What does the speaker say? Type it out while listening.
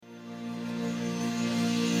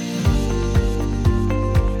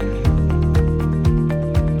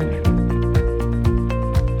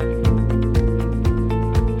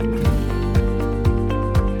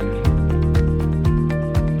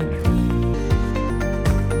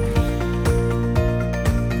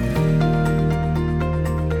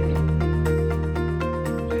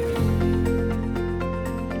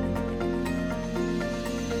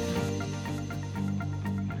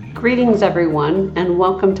Greetings, everyone, and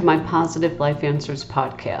welcome to my Positive Life Answers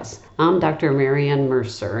podcast. I'm Dr. Marianne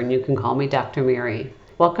Mercer, and you can call me Dr. Mary.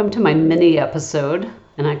 Welcome to my mini episode,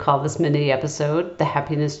 and I call this mini episode the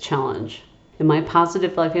Happiness Challenge. In my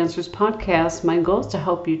Positive Life Answers podcast, my goal is to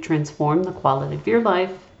help you transform the quality of your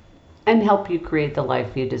life and help you create the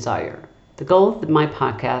life you desire. The goal of my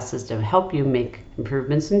podcast is to help you make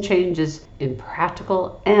improvements and changes in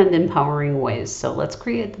practical and empowering ways. So let's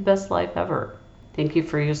create the best life ever. Thank you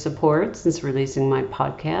for your support since releasing my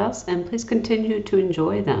podcast, and please continue to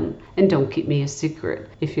enjoy them. And don't keep me a secret.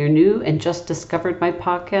 If you're new and just discovered my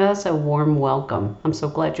podcast, a warm welcome. I'm so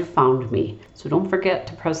glad you found me. So don't forget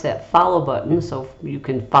to press that follow button so you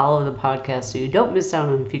can follow the podcast so you don't miss out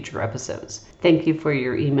on future episodes. Thank you for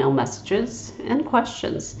your email messages and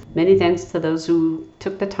questions. Many thanks to those who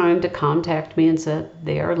took the time to contact me and said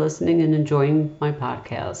they are listening and enjoying my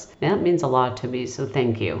podcast. That means a lot to me, so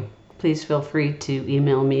thank you. Please feel free to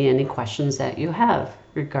email me any questions that you have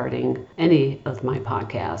regarding any of my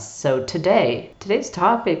podcasts. So today's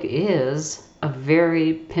topic is a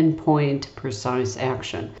very pinpoint, precise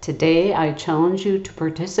action. Today, I challenge you to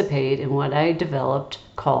participate in what I developed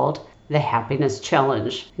called the Happiness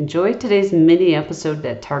Challenge. Enjoy today's mini episode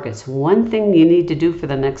that targets one thing you need to do for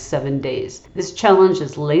the next 7 days. This challenge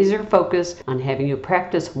is laser focused on having you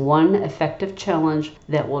practice one effective challenge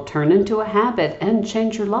that will turn into a habit and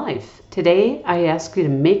change your life. Today, I ask you to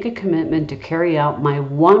make a commitment to carry out my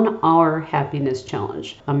 1 hour happiness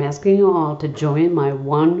challenge. I'm asking you all to join my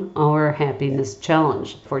 1 hour happiness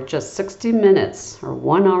challenge for just 60 minutes or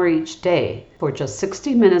 1 hour each day. For just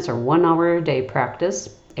 60 minutes or 1 hour a day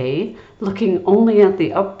practice, A, looking only at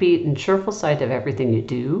the upbeat and cheerful side of everything you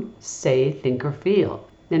do, say, think, or feel.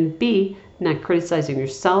 And B, not criticizing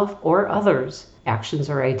yourself or others' actions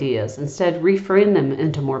or ideas. Instead, reframe them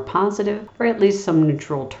into more positive or at least some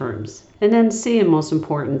neutral terms. And then C, and most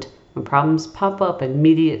important, when problems pop up,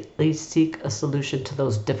 immediately seek a solution to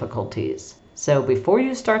those difficulties. So before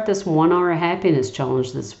you start this 1 hour happiness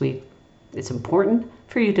challenge this week, it's important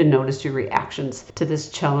for you to notice your reactions to this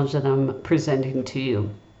challenge that I'm presenting to you.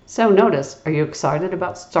 So notice, are you excited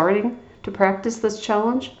about starting to practice this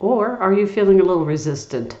challenge? Or are you feeling a little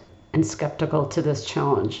resistant and skeptical to this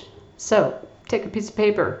challenge? So take a piece of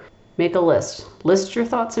paper, make a list. List your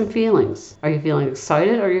thoughts and feelings. Are you feeling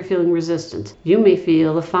excited or are you feeling resistant? You may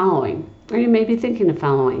feel the following, or you may be thinking the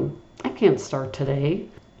following. I can't start today.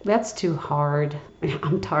 That's too hard.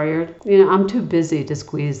 I'm tired. I'm too busy to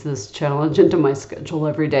squeeze this challenge into my schedule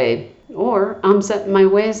every day. Or I'm set in my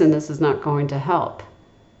ways and this is not going to help.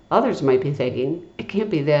 Others might be thinking, it can't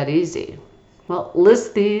be that easy. Well,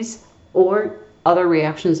 list these or other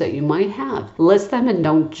reactions that you might have. List them and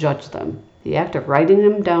don't judge them. The act of writing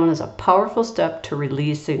them down is a powerful step to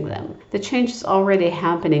releasing them. The change is already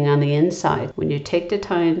happening on the inside when you take the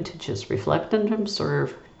time to just reflect and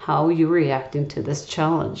observe how you're reacting to this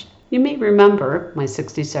challenge. You may remember my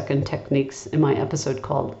 60-second techniques in my episode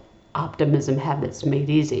called Optimism Habits Made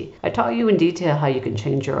Easy. I taught you in detail how you can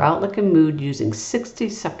change your outlook and mood using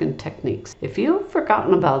 60-second techniques. If you've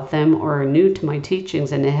forgotten about them or are new to my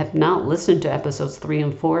teachings and have not listened to episodes 3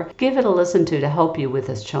 and 4, give it a listen to help you with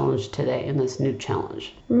this challenge today and this new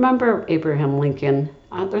challenge. Remember Abraham Lincoln?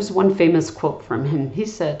 There's one famous quote from him. He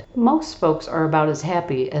said, "Most folks are about as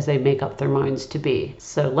happy as they make up their minds to be."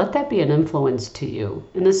 So let that be an influence to you.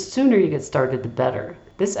 And the sooner you get started, the better.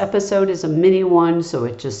 This episode is a mini one, so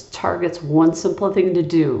it just targets one simple thing to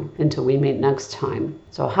do until we meet next time.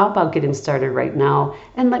 So how about getting started right now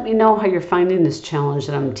and let me know how you're finding this challenge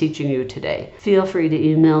that I'm teaching you today. Feel free to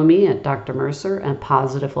email me at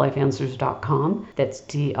drmercer@positivelifeanswers.com. That's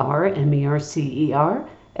DRMERCER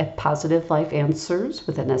at positivelifeanswers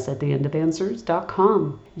with an S at the end of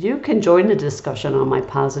answers.com. You can join the discussion on my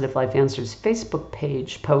Positive Life Answers Facebook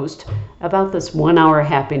page post about this 1 hour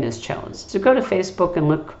happiness challenge. So go to Facebook and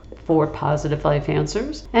look for Positive Life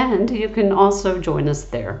Answers, and you can also join us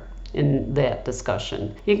there in that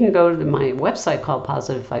discussion. You can go to my website called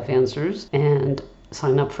Positive Life Answers and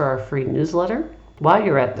sign up for our free newsletter. While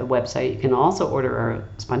you're at the website, you can also order our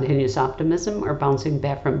Spontaneous Optimism or Bouncing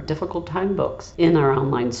Back from Difficult Time books in our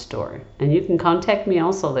online store. And you can contact me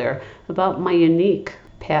also there about my unique,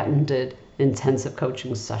 patented, intensive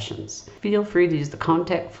coaching sessions. Feel free to use the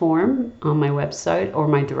contact form on my website or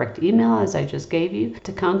my direct email, as I just gave you,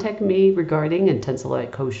 to contact me regarding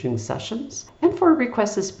intensive coaching sessions and for a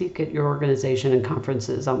request to speak at your organization and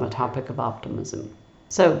conferences on the topic of optimism.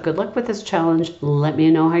 So good luck with this challenge. Let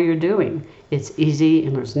me know how you're doing. It's easy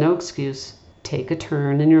and there's no excuse. Take a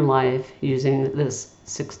turn in your life using this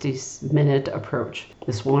 60-minute approach,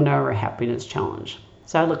 this 1 hour happiness challenge.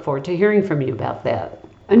 So I look forward to hearing from you about that.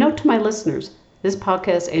 A note to my listeners, This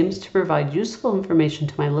podcast aims to provide useful information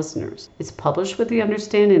to my listeners. It's published with the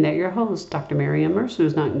understanding that your host, Dr. Mary Ann Mercer,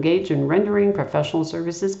 is not engaged in rendering professional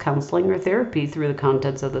services, counseling, or therapy through the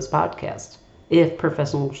contents of this podcast. If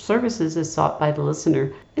professional services is sought by the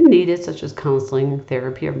listener and needed, such as counseling,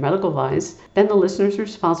 therapy, or medical advice, then the listener is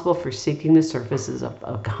responsible for seeking the services of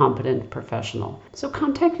a competent professional. So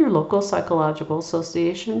contact your local psychological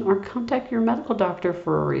association or contact your medical doctor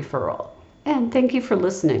for a referral. And thank you for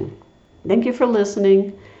listening. Thank you for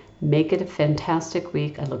listening. Make it a fantastic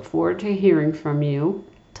week. I look forward to hearing from you.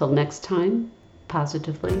 Till next time,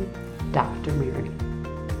 positively, Dr. Mary.